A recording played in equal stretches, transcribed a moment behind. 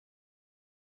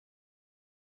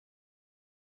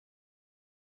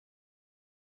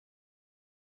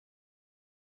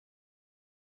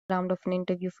round of an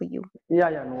interview for you. Yeah,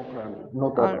 yeah, no problem.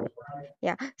 No Or problem.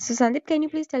 yeah. So Sandeep, can you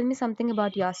please tell me something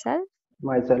about yourself?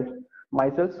 Myself,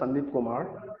 myself, Sandeep Kumar.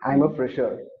 I'm a Mm-hmm.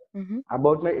 fresher. Mm-hmm.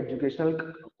 About my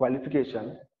educational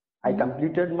qualification, I Mm-hmm.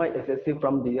 completed my SSC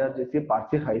from DRJC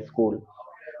Parsi High School.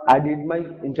 I did my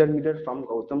intermediate from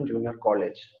Gautam Junior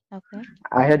College. Okay.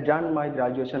 I had done my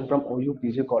graduation from OU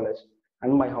PG College,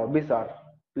 and my hobbies are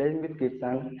playing with kids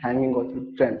and hanging out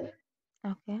with friends.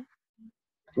 Okay.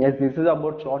 Yes, this is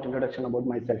about short introduction about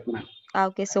myself, man.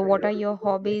 Okay. So what are your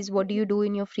hobbies? What do you do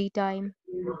in your free time?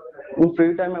 In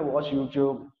free time, I watch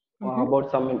YouTube Mm-hmm.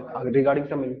 about regarding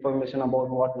some information about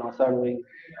what NASA are doing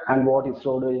and what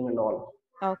ISRO doing and all.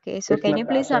 Okay. So It's my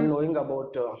passion knowing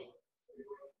about.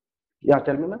 Yeah,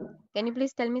 tell me, man. can you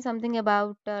please tell me something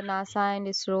about NASA and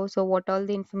ISRO? So what all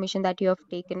the information that you have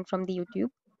taken from the YouTube?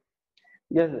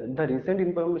 Yes, the recent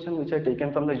information which I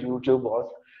taken from the YouTube was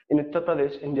in Uttar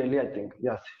Pradesh in Delhi, I think.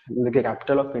 Yes, the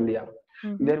capital of India.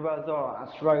 Mm-hmm. There was a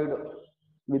asteroid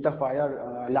with a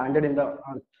fire landed in the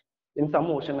earth in some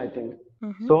ocean, I think.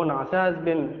 Mm-hmm. So NASA has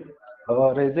been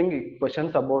raising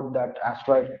questions about that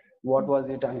asteroid. What was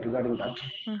it and regarding that?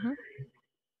 Mm-hmm.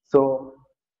 So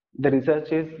the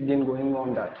research is been going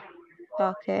on that.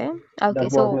 Okay. Okay.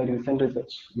 That was my So recent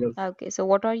research. Yes. okay. So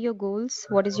what are your goals?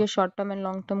 What is your short-term and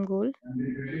long-term goal?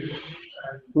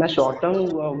 My short-term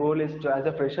goal is to, as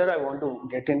a fresher, I want to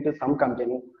get into some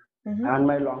company, Mm-hmm. and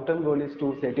my long-term goal is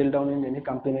to settle down in any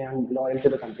company and loyal to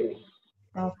the company.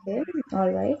 Okay.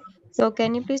 All right. So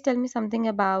can you please tell me something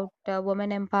about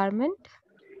women empowerment?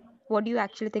 What do you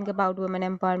actually think about women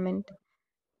empowerment?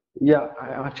 Yeah,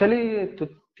 actually, to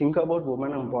think about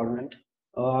women empowerment,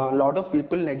 a lot of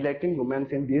people neglecting women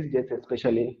in these days,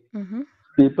 especially. Mm-hmm.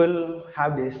 People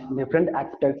have these different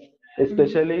aspects, Mm-hmm.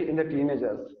 especially in the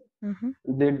teenagers. Mm-hmm.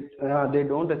 They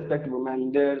don't respect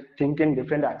women. They think in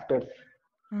different aspects.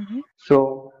 Mm-hmm.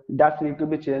 So that need to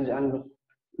be changed, and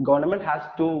government has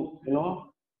to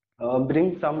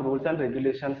bring some rules and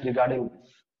regulations regarding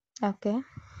this. Okay.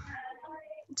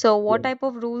 So Yeah. what type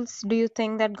of rules do you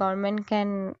think that government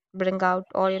can bring out,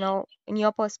 or in your in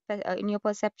your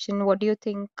perception, what do you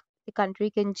think the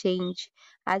country can change?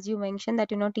 As you mentioned that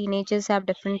teenagers have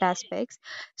different aspects.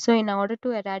 So in order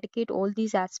to eradicate all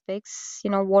these aspects,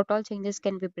 what all changes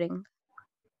can we bring?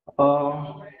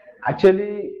 Uh,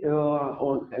 Actually,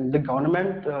 the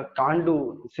government can't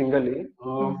do singly.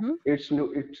 Mm-hmm. It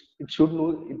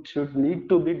should need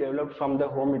to be developed from the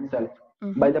home itself,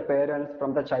 by Mm-hmm. the parents,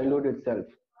 from the childhood itself.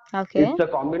 Okay. It's a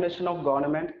combination of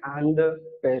government and the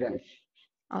parents.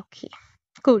 Okay.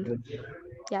 Cool. Yes.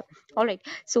 Yeah. All right.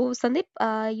 So, Sandeep,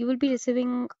 you will be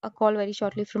receiving a call very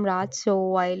shortly from Raj.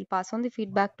 So, I'll pass on the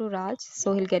feedback to Raj.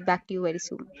 So, he'll get back to you very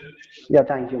soon. Yeah,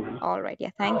 thank you, man. All right. Yeah.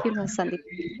 Thank you, Sandeep.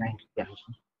 Thank you. Yeah.